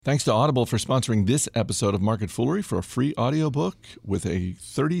Thanks to Audible for sponsoring this episode of Market Foolery. For a free audiobook with a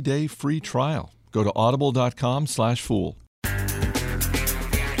 30-day free trial, go to audible.com/fool.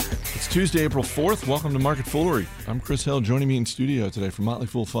 It's Tuesday, April 4th. Welcome to Market Foolery. I'm Chris Hill. Joining me in studio today from Motley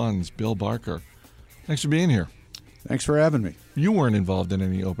Fool Funds, Bill Barker. Thanks for being here. Thanks for having me. You weren't involved in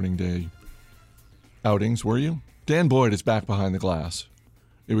any opening day outings, were you? Dan Boyd is back behind the glass.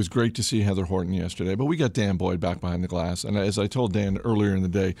 It was great to see Heather Horton yesterday, but we got Dan Boyd back behind the glass. And as I told Dan earlier in the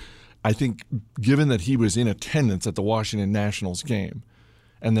day, I think given that he was in attendance at the Washington Nationals game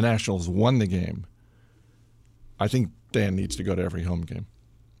and the Nationals won the game, I think Dan needs to go to every home game.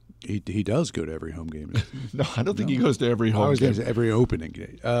 He does go to every home game. No, I don't think he goes to every home game. Every opening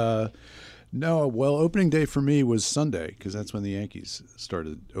day. No, well, opening day for me was Sunday because that's when the Yankees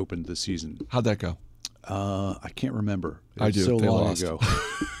opened the season. How'd that go? I can't remember. I do. So they long lost. ago.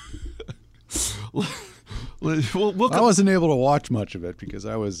 I wasn't able to watch much of it because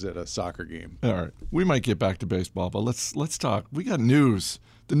I was at a soccer game. All right. We might get back to baseball, but let's talk. We got news.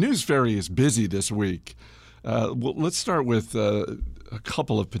 The news ferry is busy this week. Let's start with a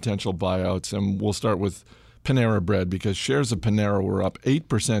couple of potential buyouts, and we'll start with Panera Bread because shares of Panera were up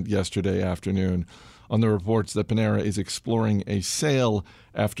 8% yesterday afternoon on the reports that Panera is exploring a sale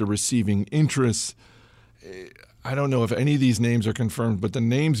after receiving interest. I don't know if any of these names are confirmed, but the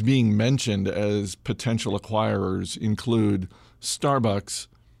names being mentioned as potential acquirers include Starbucks,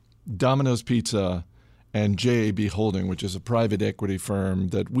 Domino's Pizza, and JAB Holding, which is a private equity firm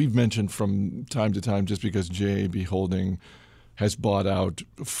that we've mentioned from time to time just because JAB Holding has bought out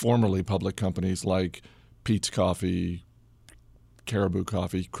formerly public companies like Peet's Coffee, Caribou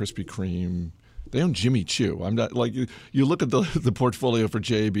Coffee, Krispy Kreme. They own Jimmy Choo. I'm not like you look at the portfolio for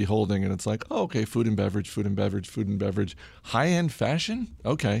JAB Holding and it's like, oh, okay, food and beverage, high-end fashion.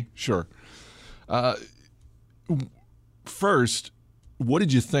 Okay, sure. First, what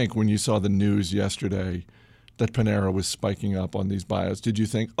did you think when you saw the news yesterday that Panera was spiking up on these buyouts? Did you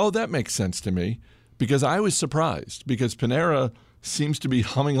think, oh, that makes sense to me? Because I was surprised because Panera seems to be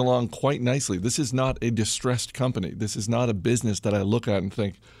humming along quite nicely. This is not a distressed company. This is not a business that I look at and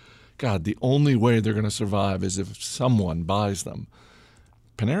think, God, the only way they're going to survive is if someone buys them.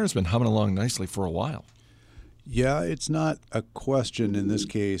 Panera's been humming along nicely for a while. Yeah, it's not a question in this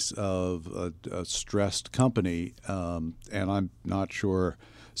case of a stressed company, and I'm not sure.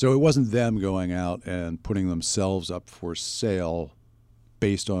 So it wasn't them going out and putting themselves up for sale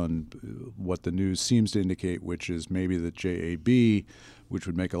based on what the news seems to indicate, which is maybe that JAB, which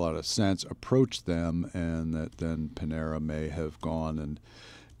would make a lot of sense, approached them, and that then Panera may have gone and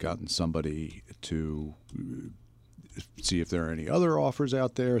gotten somebody to see if there are any other offers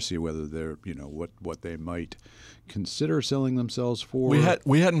out there, see whether they're, what they might consider selling themselves for.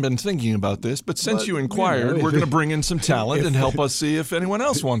 We hadn't been thinking about this, but since you inquired, we're going to bring in some talent and help us see if anyone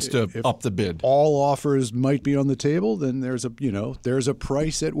else wants to up the bid. All offers might be on the table, then there's a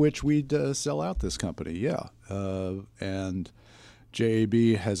price at which we'd sell out this company. Yeah, and JAB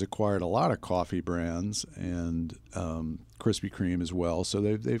has acquired a lot of coffee brands and Krispy Kreme as well, so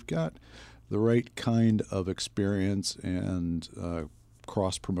they've got the right kind of experience and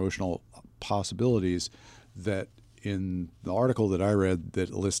cross-promotional possibilities that in the article that I read that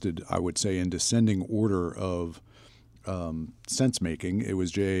listed, I would say, in descending order of sense-making, it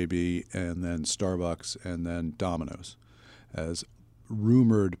was JAB and then Starbucks and then Domino's as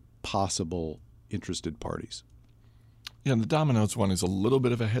rumored possible interested parties. Yeah, the Domino's one is a little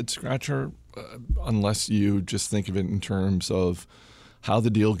bit of a head-scratcher unless you just think of it in terms of how the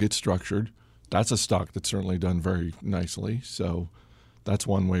deal gets structured. That's a stock that's certainly done very nicely. So that's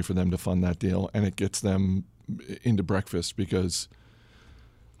one way for them to fund that deal. And it gets them into breakfast because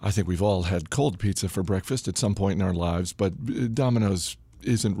I think we've all had cold pizza for breakfast at some point in our lives. But Domino's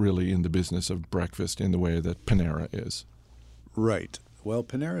isn't really in the business of breakfast in the way that Panera is. Right. Well,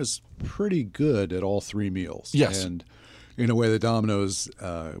 Panera's pretty good at all three meals. Yes. And in a way that Domino's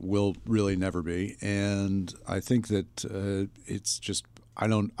will really never be. And I think that it's just I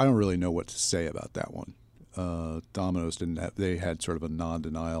don't really know what to say about that one. Domino's they had sort of a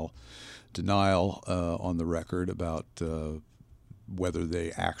denial on the record about whether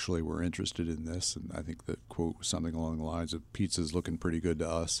they actually were interested in this. And I think the quote was something along the lines of pizza's looking pretty good to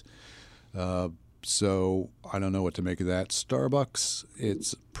us. So I don't know what to make of that. Starbucks,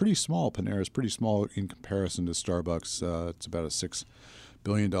 it's pretty small. Panera is pretty small in comparison to Starbucks. It's about a $6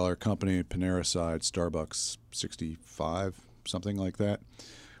 billion company. Panera side, Starbucks 65, something like that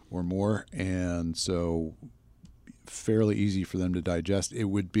or more. And so fairly easy for them to digest. It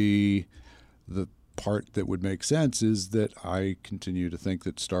would be the part that would make sense is that I continue to think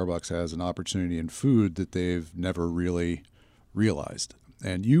that Starbucks has an opportunity in food that they've never really realized.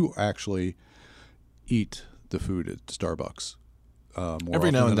 And you actually eat the food at Starbucks more Every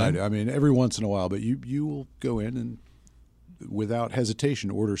often now and than I then. do. I mean, every once in a while, but you will go in and without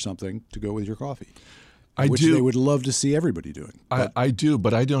hesitation order something to go with your coffee. I which do. they would love to see everybody doing. I do,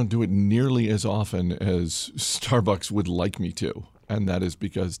 but I don't do it nearly as often as Starbucks would like me to, and that is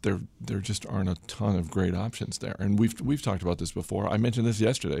because there just aren't a ton of great options there. And we've talked about this before. I mentioned this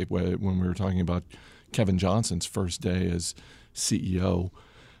yesterday when we were talking about Kevin Johnson's first day as CEO,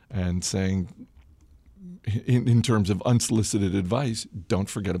 and saying, in terms of unsolicited advice, don't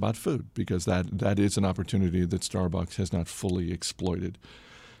forget about food, because that is an opportunity that Starbucks has not fully exploited.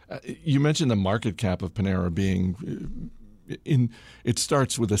 You mentioned the market cap of Panera being it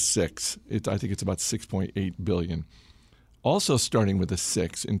starts with a 6. I think it's about 6.8 billion. Also starting with a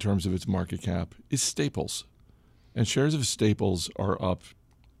 6 in terms of its market cap is Staples. And shares of Staples are up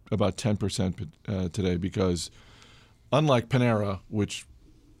about 10% today because unlike Panera, which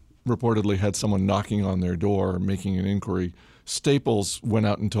reportedly had someone knocking on their door making an inquiry, Staples went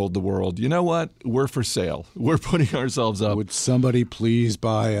out and told the world, you know what? We're for sale. We're putting ourselves up. Would somebody please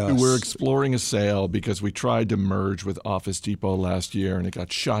buy us? We're exploring a sale because we tried to merge with Office Depot last year and it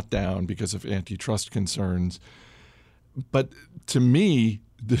got shot down because of antitrust concerns. But to me,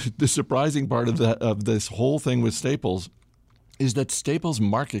 the surprising part of this whole thing with Staples is that Staples'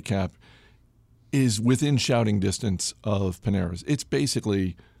 market cap is within shouting distance of Panera's. It's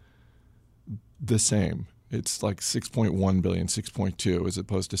basically the same. It's like 6.1 billion, 6.2 as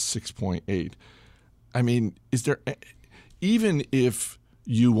opposed to 6.8. I mean, is there, even if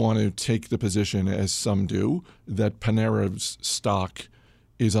you want to take the position, as some do, that Panera's stock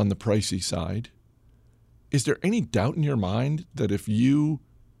is on the pricey side, is there any doubt in your mind that if you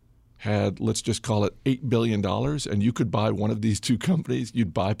had, let's just call it $8 billion, and you could buy one of these two companies,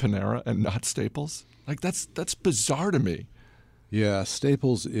 you'd buy Panera and not Staples? Like, that's bizarre to me. Yeah,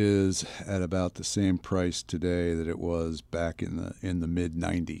 Staples is at about the same price today that it was back in the mid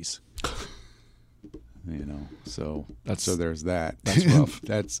 '90s. So there's that. That's rough.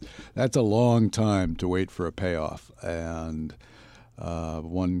 That's a long time to wait for a payoff, and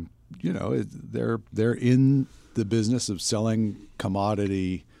they're in the business of selling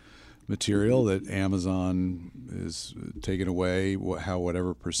commodity material that Amazon is taking away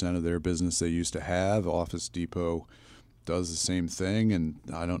whatever percent of their business they used to have. Office Depot does the same thing, and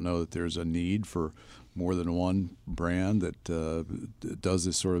I don't know that there's a need for more than one brand that does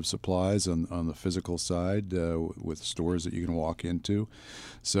this sort of supplies on the physical side with stores that you can walk into.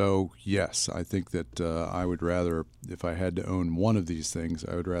 So yes, I think that I would rather, if I had to own one of these things,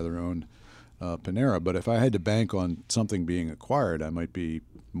 I would rather own Panera. But if I had to bank on something being acquired, I might be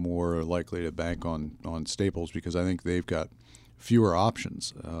more likely to bank on Staples, because I think they've got fewer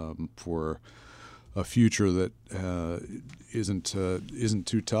options for a future that isn't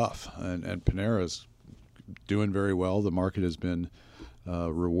too tough, and Panera's doing very well. The market has been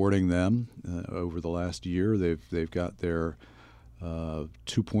rewarding them over the last year. They've got their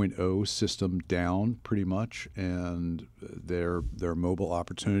 2.0 system down pretty much, and their mobile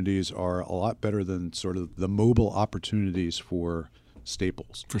opportunities are a lot better than sort of the mobile opportunities for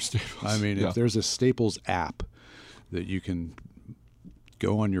Staples. For Staples, I mean, if there's a Staples app that you can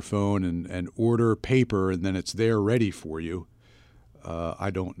go on your phone and order paper, and then it's there ready for you,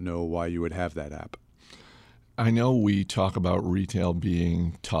 I don't know why you would have that app. I know we talk about retail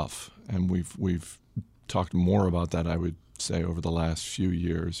being tough, and we've talked more about that, I would say, over the last few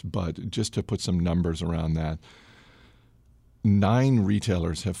years. But just to put some numbers around that, 9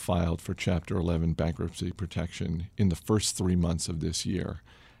 retailers have filed for Chapter 11 bankruptcy protection in the first 3 months of this year.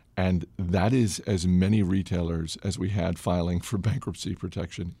 And that is as many retailers as we had filing for bankruptcy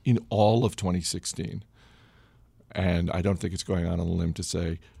protection in all of 2016. And I don't think it's going on a limb to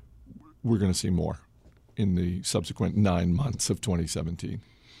say we're going to see more in the subsequent 9 months of 2017.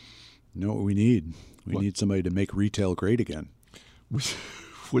 You know what we need? We need somebody to make retail great again.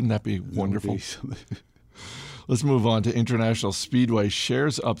 Wouldn't that be wonderful? Let's move on to International Speedway.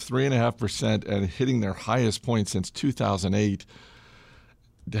 Shares up 3.5% and hitting their highest point since 2008.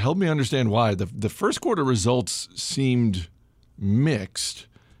 To help me understand why, the first quarter results seemed mixed.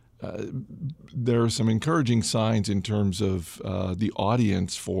 There are some encouraging signs in terms of the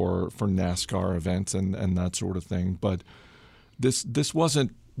audience for NASCAR events and that sort of thing. But this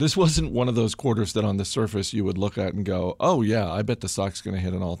wasn't one of those quarters that on the surface you would look at and go, oh yeah, I bet the stock's going to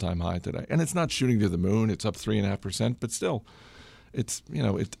hit an all-time high today. And it's not shooting to the moon. It's up 3.5%, but still, it's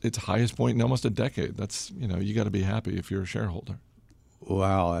highest point in almost a decade. That's you got to be happy if you're a shareholder.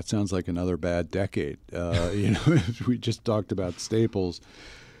 Wow, that sounds like another bad decade. We just talked about Staples.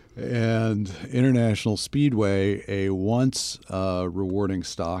 And International Speedway, a once rewarding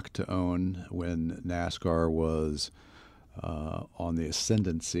stock to own when NASCAR was on the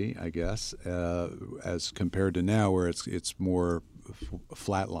ascendancy, I guess, as compared to now where it's more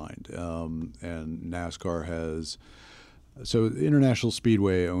flatlined. And NASCAR has, so International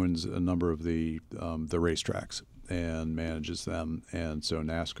Speedway owns a number of the racetracks and manages them, and so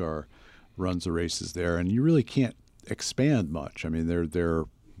NASCAR runs the races there, and you really can't expand much. I mean, the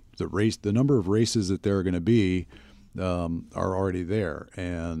number of races that there are going to be are already there,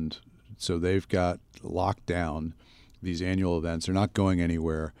 and so they've got locked down these annual events. They're not going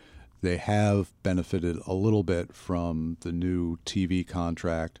anywhere. They have benefited a little bit from the new TV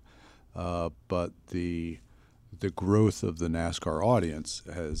contract, but the growth of the NASCAR audience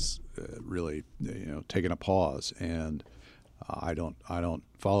has really taken a pause, and I don't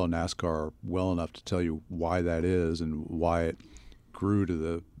follow NASCAR well enough to tell you why that is and why it grew to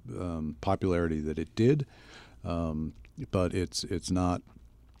the popularity that it did, but it's not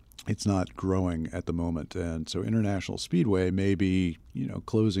growing at the moment. And so International Speedway may be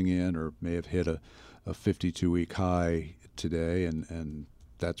closing in, or may have hit a 52-week high today, and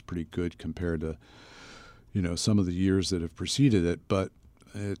that's pretty good compared to some of the years that have preceded it. But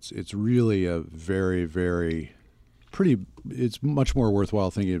it's really a very, very it's much more worthwhile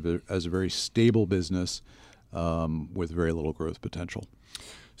thinking of it as a very stable business with very little growth potential.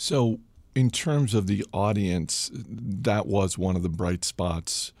 So in terms of the audience, that was one of the bright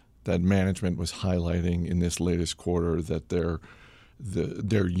spots that management was highlighting in this latest quarter, that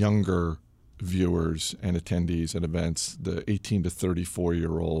their younger viewers and attendees at events, the 18 to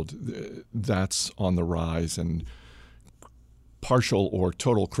 34-year-old, that's on the rise, and partial or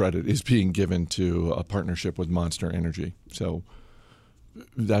total credit is being given to a partnership with Monster Energy. So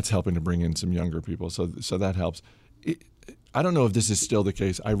that's helping to bring in some younger people. So that helps. I don't know if this is still the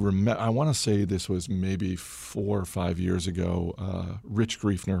case. I want to say this was maybe 4 or 5 years ago. Rich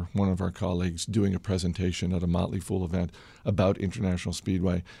Griefner, one of our colleagues, doing a presentation at a Motley Fool event about International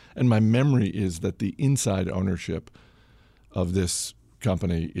Speedway. And my memory is that the inside ownership of this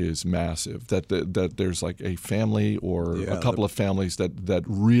company is massive, that there's like a family or a couple of families that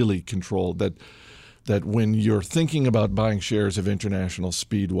really control, that when you're thinking about buying shares of International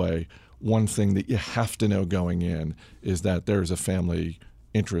Speedway, one thing that you have to know going in is that there's a family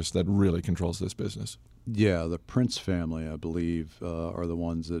interest that really controls this business. Yeah, the Prince family, I believe, are the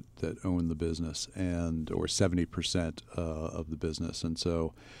ones that own the business, or 70% of the business. And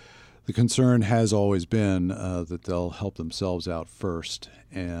so the concern has always been that they'll help themselves out first.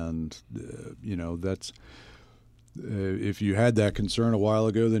 And, that's if you had that concern a while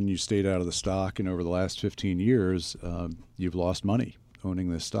ago, then you stayed out of the stock. And over the last 15 years, you've lost money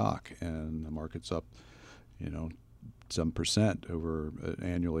owning this stock, and the market's up, some percent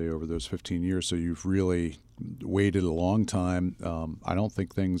annually over those 15 years. So you've really waited a long time. I don't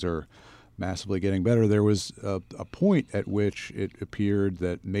think things are massively getting better. There was a point at which it appeared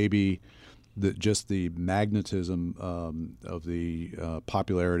that maybe just the magnetism of the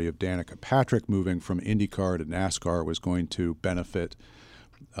popularity of Danica Patrick moving from IndyCar to NASCAR was going to benefit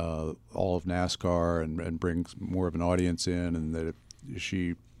all of NASCAR and bring more of an audience in, and that if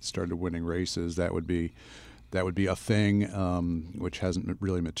she started winning races, that would be a thing, which hasn't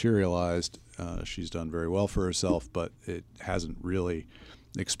really materialized. She's done very well for herself, but it hasn't really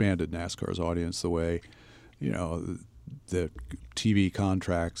expanded NASCAR's audience the way, the TV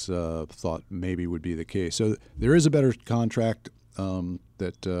contracts thought maybe would be the case. So there is a better contract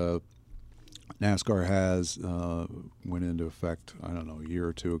that NASCAR has, went into effect, I don't know, a year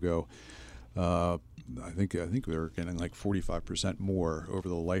or two ago. I think they're getting like 45% more over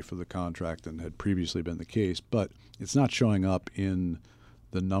the life of the contract than had previously been the case, but it's not showing up in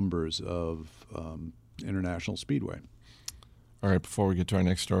the numbers of International Speedway. All right, before we get to our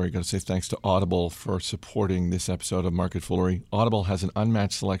next story, I've got to say thanks to Audible for supporting this episode of Market Foolery. Audible has an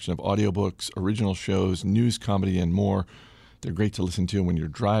unmatched selection of audiobooks, original shows, news, comedy, and more. They're great to listen to when you're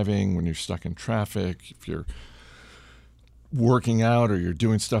driving, when you're stuck in traffic, if you're working out, or you're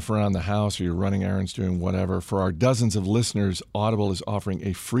doing stuff around the house, or you're running errands, doing whatever. For our dozens of listeners, Audible is offering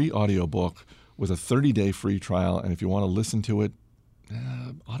a free audiobook with a 30-day free trial. And if you want to listen to it,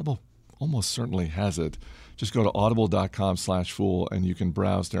 Audible almost certainly has it. Just go to audible.com/fool and you can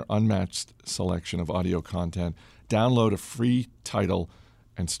browse their unmatched selection of audio content. Download a free title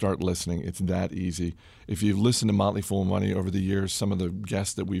and start listening. It's that easy. If you've listened to Motley Fool Money over the years, some of the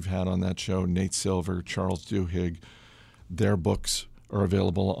guests that we've had on that show, Nate Silver, Charles Duhigg, their books are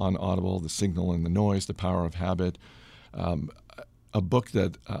available on Audible, The Signal and the Noise, The Power of Habit. A book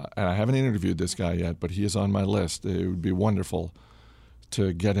that, and I haven't interviewed this guy yet, but he is on my list. It would be wonderful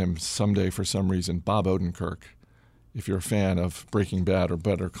to get him someday for some reason, Bob Odenkirk. If you're a fan of Breaking Bad or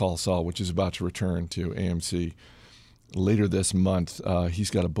Better Call Saul, which is about to return to AMC later this month, he's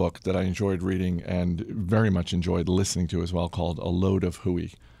got a book that I enjoyed reading and very much enjoyed listening to as well, called A Load of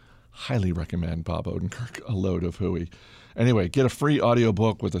Hooey. Highly recommend Bob Odenkirk, A Load of Hooey. Anyway, get a free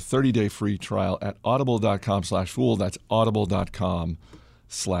audiobook with a 30-day free trial at audible.com/fool. That's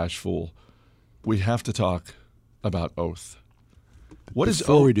audible.com/fool. We have to talk about Oath.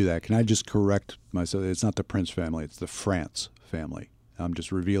 Before we do that, can I just correct myself? It's not the Prince family, it's the France family. I'm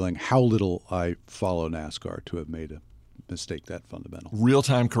just revealing how little I follow NASCAR to have made a mistake that fundamental.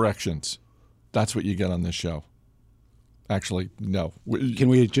 Real-time corrections. That's what you get on this show. Actually, no. Can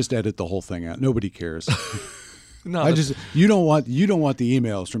we just edit the whole thing out? Nobody cares. No, you don't want the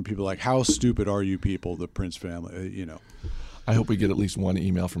emails from people like, how stupid are you people, the Prince family, I hope we get at least one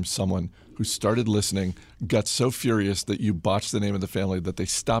email from someone who started listening, got so furious that you botched the name of the family that they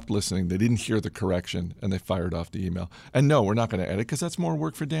stopped listening, they didn't hear the correction, and they fired off the email. And no, we're not going to edit because that's more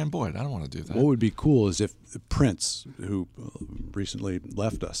work for Dan Boyd. I don't want to do that. What would be cool is if Prince, who recently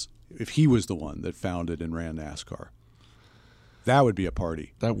left us, if he was the one that founded and ran NASCAR. That would be a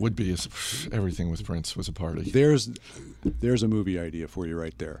party. That would be everything with Prince was a party. There's a movie idea for you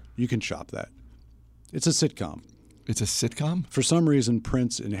right there. You can shop that. It's a sitcom. It's a sitcom? For some reason,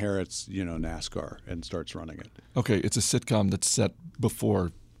 Prince inherits, NASCAR and starts running it. Okay, it's a sitcom that's set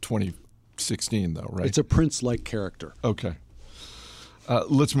before 2016, though, right? It's a Prince-like character. Okay.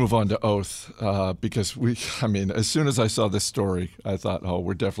 Let's move on to Oath, because as soon as I saw this story, I thought, oh,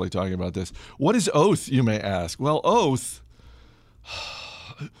 we're definitely talking about this. What is Oath, you may ask? Well, Oath...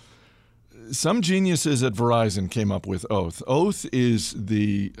 Some geniuses at Verizon came up with Oath. Oath is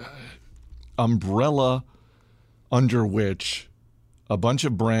the umbrella under which a bunch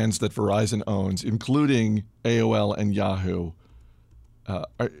of brands that Verizon owns, including AOL and Yahoo,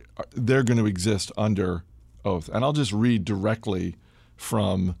 they're going to exist under Oath. And I'll just read directly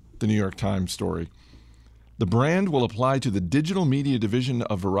from the New York Times story. The brand will apply to the digital media division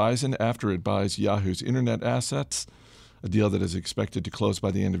of Verizon after it buys Yahoo's internet assets, a deal that is expected to close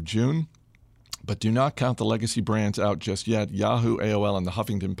by the end of June. But do not count the legacy brands out just yet. Yahoo, AOL, and the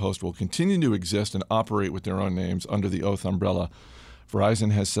Huffington Post will continue to exist and operate with their own names under the Oath umbrella.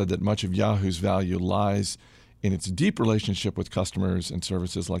 Verizon has said that much of Yahoo's value lies in its deep relationship with customers, and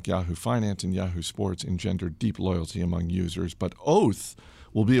services like Yahoo Finance and Yahoo Sports engender deep loyalty among users. But Oath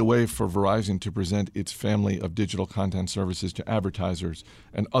will be a way for Verizon to present its family of digital content services to advertisers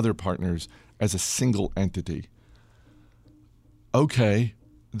and other partners as a single entity. Okay,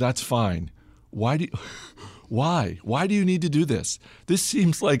 that's fine. Why do you need to do this? This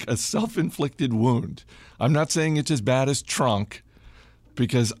seems like a self-inflicted wound. I'm not saying it's as bad as Trunk,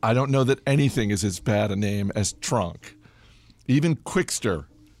 because I don't know that anything is as bad a name as Trunk. Even Quickster.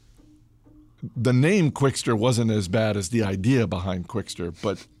 The name Quickster wasn't as bad as the idea behind Quickster,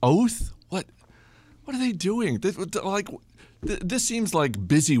 but Oath? What are they doing? This seems like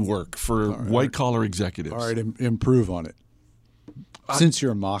busy work for white-collar executives. All right, improve on it. Since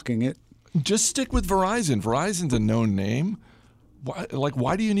you're mocking it. Just stick with Verizon. Verizon's a known name.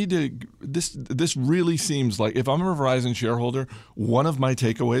 Why do you need to? This really seems like, if I'm a Verizon shareholder, one of my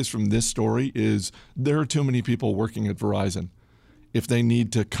takeaways from this story is there are too many people working at Verizon. If they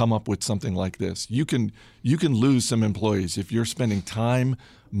need to come up with something like this, you can lose some employees if you're spending time,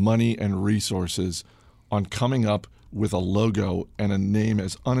 money, and resources on coming up with a logo and a name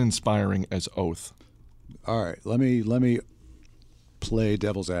as uninspiring as Oath. All right, let me play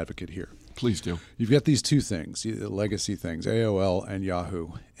devil's advocate here. Please do. You've got these two things, legacy things, AOL and Yahoo,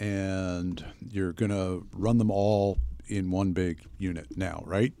 and you're going to run them all in one big unit now,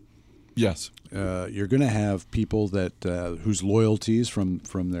 right? Yes. You're going to have people that whose loyalties from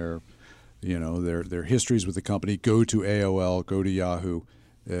their their histories with the company go to AOL, go to Yahoo.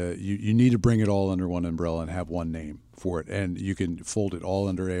 You need to bring it all under one umbrella and have one name for it, and you can fold it all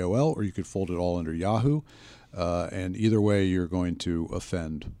under AOL or you could fold it all under Yahoo. And either way, you're going to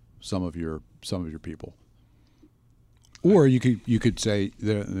offend some of your people. Or you could say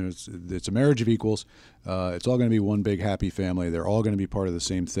it's a marriage of equals. It's all going to be one big happy family. They're all going to be part of the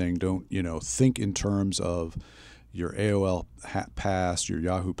same thing. Don't think in terms of your AOL past, your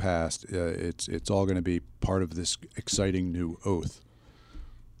Yahoo past. It's all going to be part of this exciting new Oath.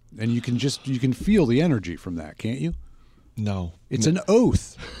 And you can feel the energy from that, can't you? No, it's an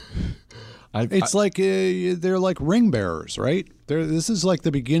oath. It's like they're like ring bearers, right? This is like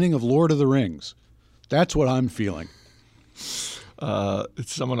the beginning of Lord of the Rings. That's what I'm feeling.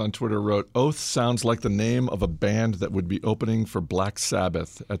 Someone on Twitter wrote, Oath sounds like the name of a band that would be opening for Black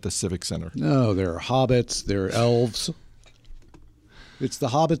Sabbath at the Civic Center. No, they're hobbits, they're elves. It's the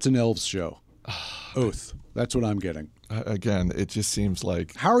Hobbits and Elves show. Oath. That's what I'm getting. Again, it just seems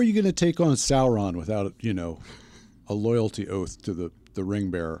like... How are you going to take on Sauron without, a loyalty oath to the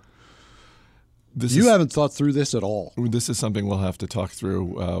ring bearer? You haven't thought through this at all. This is something we'll have to talk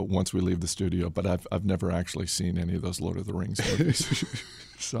through once we leave the studio, but I've never actually seen any of those Lord of the Rings movies.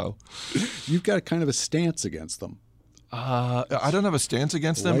 So you've got kind of a stance against them. I don't have a stance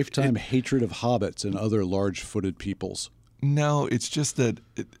against them. Lifetime hatred of hobbits and other large-footed peoples. No, it's just that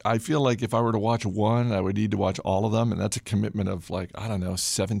I feel like if I were to watch one, I would need to watch all of them, and that's a commitment of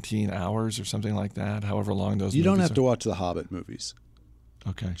 17 hours or something like that, however long those movies are. You don't have to watch the Hobbit movies.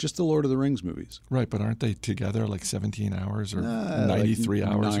 Okay. Just the Lord of the Rings movies. Right, but aren't they together 17 hours or 93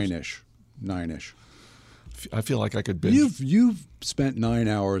 hours? Nine-ish. I feel like I could binge. You've spent 9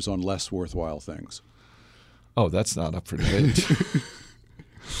 hours on less worthwhile things. Oh, that's not up for debate.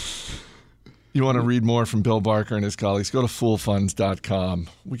 You want to read more from Bill Barker and his colleagues, go to foolfunds.com.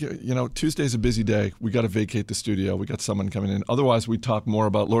 Tuesday's a busy day. We got to vacate the studio. We got someone coming in. Otherwise, we talk more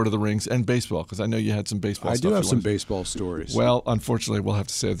about Lord of the Rings and baseball, because I know you had some baseball stuff. I do have some baseball stories. Well, unfortunately, we'll have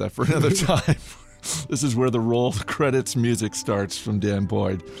to save that for another time. This is where the roll credits music starts from Dan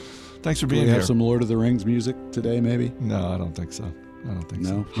Boyd. Thanks for being here. Do we have some Lord of the Rings music today, maybe? No, I don't think so.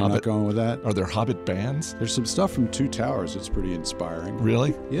 No, you're not going with that? Are there Hobbit bands? There's some stuff from Two Towers that's pretty inspiring.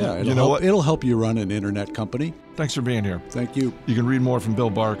 Really? Yeah. It'll help you run an internet company. Thanks for being here. Thank you. You can read more from Bill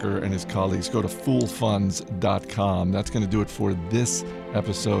Barker and his colleagues. Go to foolfunds.com. That's going to do it for this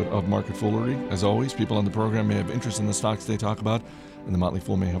episode of Market Foolery. As always, people on the program may have interest in the stocks they talk about, and the Motley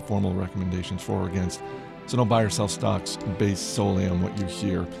Fool may have formal recommendations for or against. So don't buy or sell stocks based solely on what you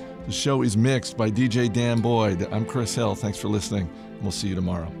hear. The show is mixed by DJ Dan Boyd. I'm Chris Hill. Thanks for listening. We'll see you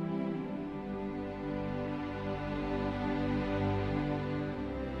tomorrow.